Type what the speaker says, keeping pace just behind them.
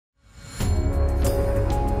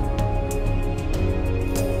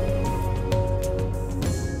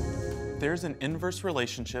There's an inverse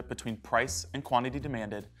relationship between price and quantity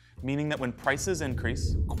demanded, meaning that when prices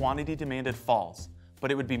increase, quantity demanded falls,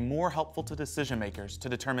 but it would be more helpful to decision makers to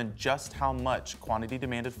determine just how much quantity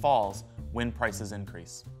demanded falls when prices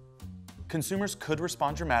increase. Consumers could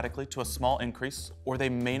respond dramatically to a small increase, or they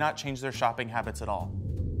may not change their shopping habits at all.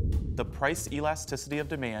 The price elasticity of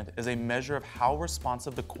demand is a measure of how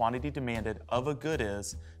responsive the quantity demanded of a good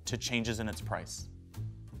is to changes in its price.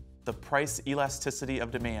 The price elasticity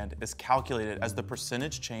of demand is calculated as the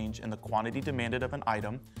percentage change in the quantity demanded of an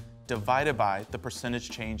item divided by the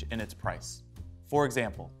percentage change in its price. For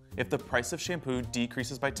example, if the price of shampoo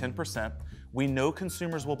decreases by 10%, we know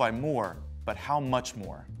consumers will buy more, but how much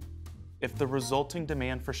more? If the resulting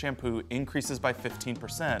demand for shampoo increases by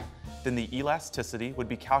 15%, then the elasticity would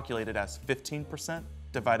be calculated as 15%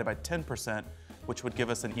 divided by 10%, which would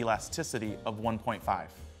give us an elasticity of 1.5.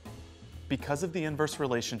 Because of the inverse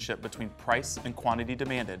relationship between price and quantity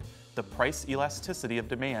demanded, the price elasticity of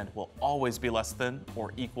demand will always be less than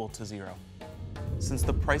or equal to 0. Since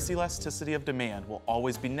the price elasticity of demand will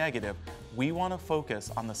always be negative, we want to focus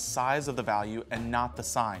on the size of the value and not the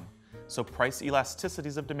sign. So price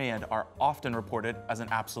elasticities of demand are often reported as an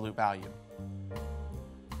absolute value.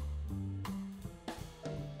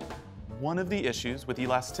 One of the issues with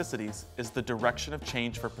elasticities is the direction of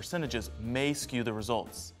change for percentages may skew the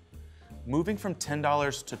results. Moving from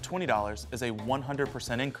 $10 to $20 is a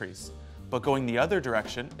 100% increase, but going the other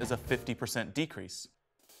direction is a 50% decrease.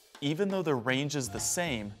 Even though the range is the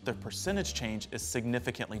same, the percentage change is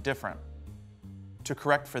significantly different. To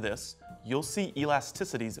correct for this, you'll see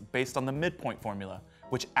elasticities based on the midpoint formula,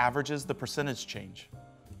 which averages the percentage change.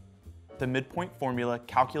 The midpoint formula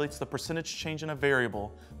calculates the percentage change in a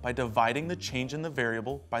variable by dividing the change in the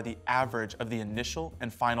variable by the average of the initial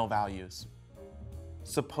and final values.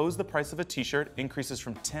 Suppose the price of a t-shirt increases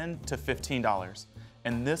from $10 to $15,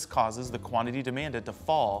 and this causes the quantity demanded to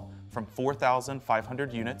fall from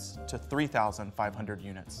 4,500 units to 3,500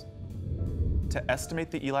 units. To estimate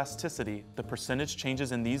the elasticity, the percentage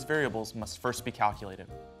changes in these variables must first be calculated.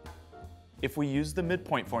 If we use the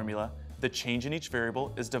midpoint formula, the change in each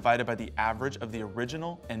variable is divided by the average of the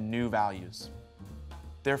original and new values.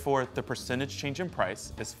 Therefore, the percentage change in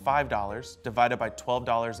price is $5 divided by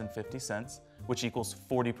 $12.50, which equals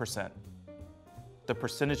 40%. The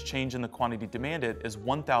percentage change in the quantity demanded is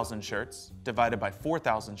 1,000 shirts divided by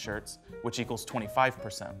 4,000 shirts, which equals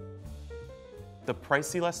 25%. The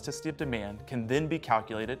price elasticity of demand can then be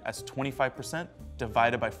calculated as 25%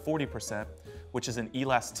 divided by 40%, which is an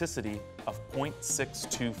elasticity of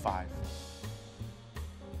 0.625.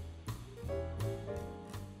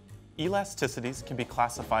 Elasticities can be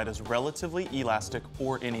classified as relatively elastic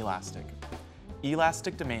or inelastic.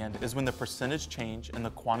 Elastic demand is when the percentage change in the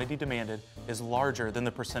quantity demanded is larger than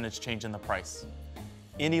the percentage change in the price.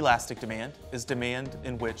 Inelastic demand is demand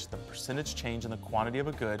in which the percentage change in the quantity of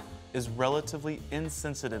a good is relatively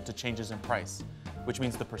insensitive to changes in price, which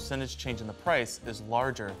means the percentage change in the price is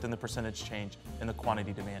larger than the percentage change in the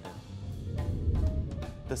quantity demanded.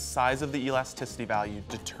 The size of the elasticity value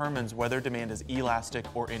determines whether demand is elastic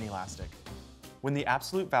or inelastic. When the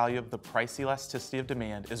absolute value of the price elasticity of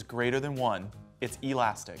demand is greater than 1, it's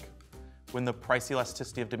elastic. When the price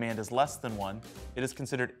elasticity of demand is less than 1, it is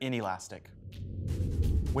considered inelastic.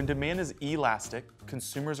 When demand is elastic,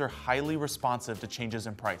 consumers are highly responsive to changes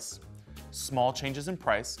in price. Small changes in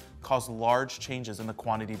price cause large changes in the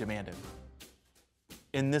quantity demanded.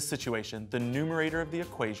 In this situation, the numerator of the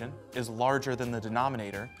equation is larger than the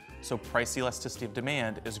denominator, so price elasticity of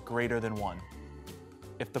demand is greater than 1.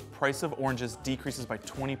 If the price of oranges decreases by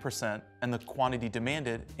 20% and the quantity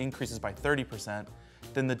demanded increases by 30%,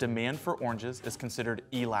 then the demand for oranges is considered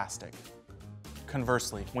elastic.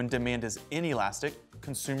 Conversely, when demand is inelastic,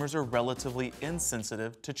 consumers are relatively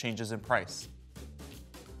insensitive to changes in price.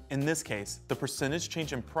 In this case, the percentage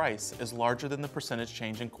change in price is larger than the percentage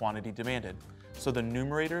change in quantity demanded, so the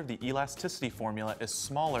numerator of the elasticity formula is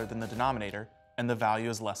smaller than the denominator and the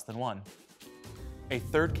value is less than 1. A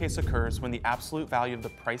third case occurs when the absolute value of the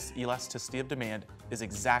price elasticity of demand is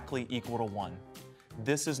exactly equal to 1.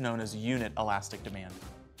 This is known as unit elastic demand.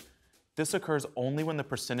 This occurs only when the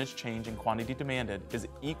percentage change in quantity demanded is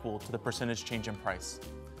equal to the percentage change in price.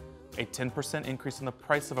 A 10% increase in the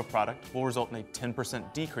price of a product will result in a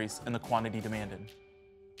 10% decrease in the quantity demanded.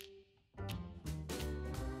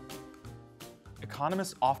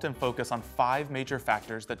 Economists often focus on 5 major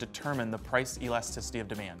factors that determine the price elasticity of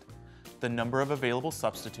demand: the number of available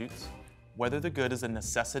substitutes, whether the good is a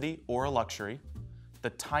necessity or a luxury, the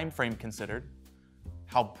time frame considered,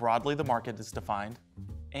 how broadly the market is defined,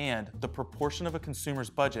 and the proportion of a consumer's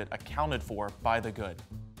budget accounted for by the good.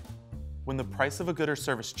 When the price of a good or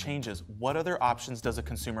service changes, what other options does a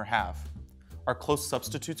consumer have? Are close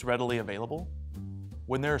substitutes readily available?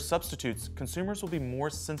 When there are substitutes, consumers will be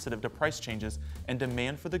more sensitive to price changes and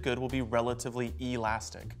demand for the good will be relatively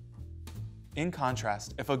elastic. In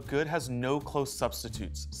contrast, if a good has no close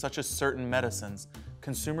substitutes, such as certain medicines,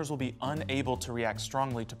 consumers will be unable to react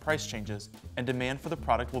strongly to price changes and demand for the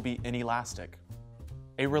product will be inelastic.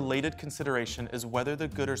 A related consideration is whether the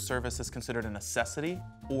good or service is considered a necessity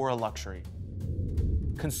or a luxury.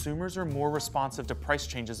 Consumers are more responsive to price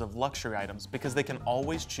changes of luxury items because they can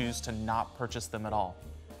always choose to not purchase them at all.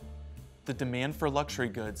 The demand for luxury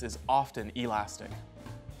goods is often elastic.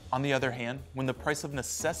 On the other hand, when the price of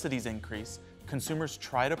necessities increase, consumers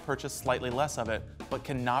try to purchase slightly less of it, but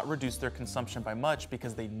cannot reduce their consumption by much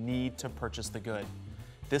because they need to purchase the good.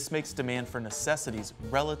 This makes demand for necessities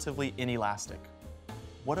relatively inelastic.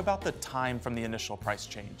 What about the time from the initial price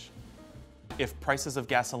change? If prices of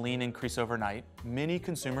gasoline increase overnight, many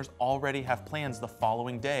consumers already have plans the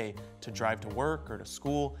following day to drive to work or to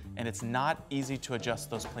school, and it's not easy to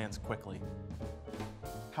adjust those plans quickly.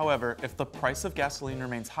 However, if the price of gasoline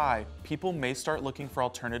remains high, people may start looking for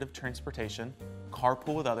alternative transportation,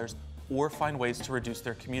 carpool with others, or find ways to reduce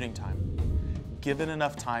their commuting time. Given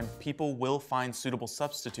enough time, people will find suitable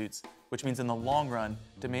substitutes, which means in the long run,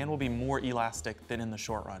 demand will be more elastic than in the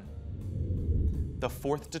short run. The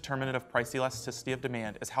fourth determinant of price elasticity of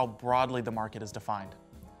demand is how broadly the market is defined.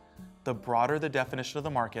 The broader the definition of the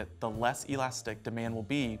market, the less elastic demand will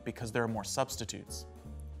be because there are more substitutes.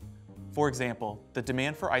 For example, the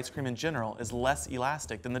demand for ice cream in general is less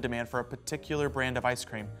elastic than the demand for a particular brand of ice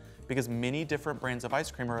cream because many different brands of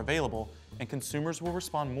ice cream are available and consumers will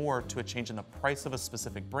respond more to a change in the price of a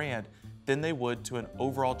specific brand than they would to an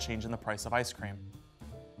overall change in the price of ice cream.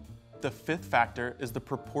 The fifth factor is the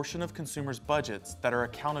proportion of consumers' budgets that are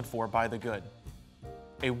accounted for by the good.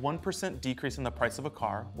 A 1% decrease in the price of a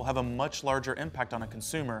car will have a much larger impact on a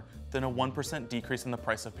consumer than a 1% decrease in the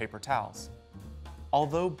price of paper towels.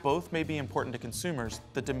 Although both may be important to consumers,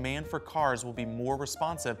 the demand for cars will be more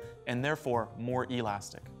responsive and therefore more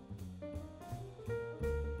elastic.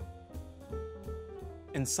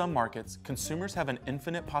 In some markets, consumers have an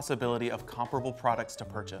infinite possibility of comparable products to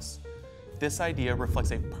purchase. This idea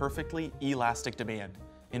reflects a perfectly elastic demand,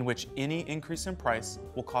 in which any increase in price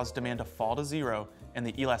will cause demand to fall to zero, and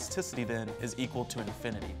the elasticity then is equal to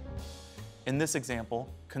infinity. In this example,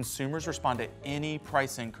 consumers respond to any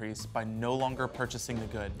price increase by no longer purchasing the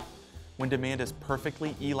good. When demand is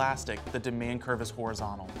perfectly elastic, the demand curve is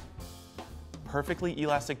horizontal. Perfectly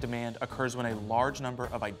elastic demand occurs when a large number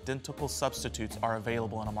of identical substitutes are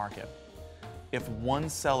available in a market. If one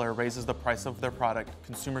seller raises the price of their product,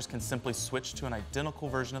 consumers can simply switch to an identical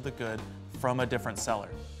version of the good from a different seller,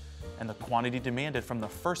 and the quantity demanded from the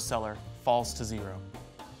first seller falls to zero.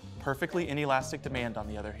 Perfectly inelastic demand, on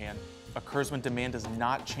the other hand, occurs when demand does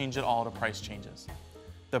not change at all to price changes.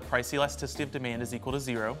 The price elasticity of demand is equal to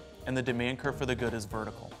zero, and the demand curve for the good is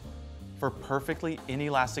vertical. For perfectly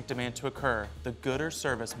inelastic demand to occur, the good or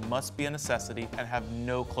service must be a necessity and have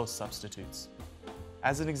no close substitutes.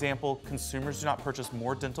 As an example, consumers do not purchase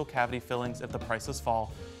more dental cavity fillings if the prices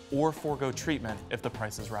fall, or forego treatment if the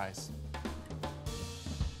prices rise.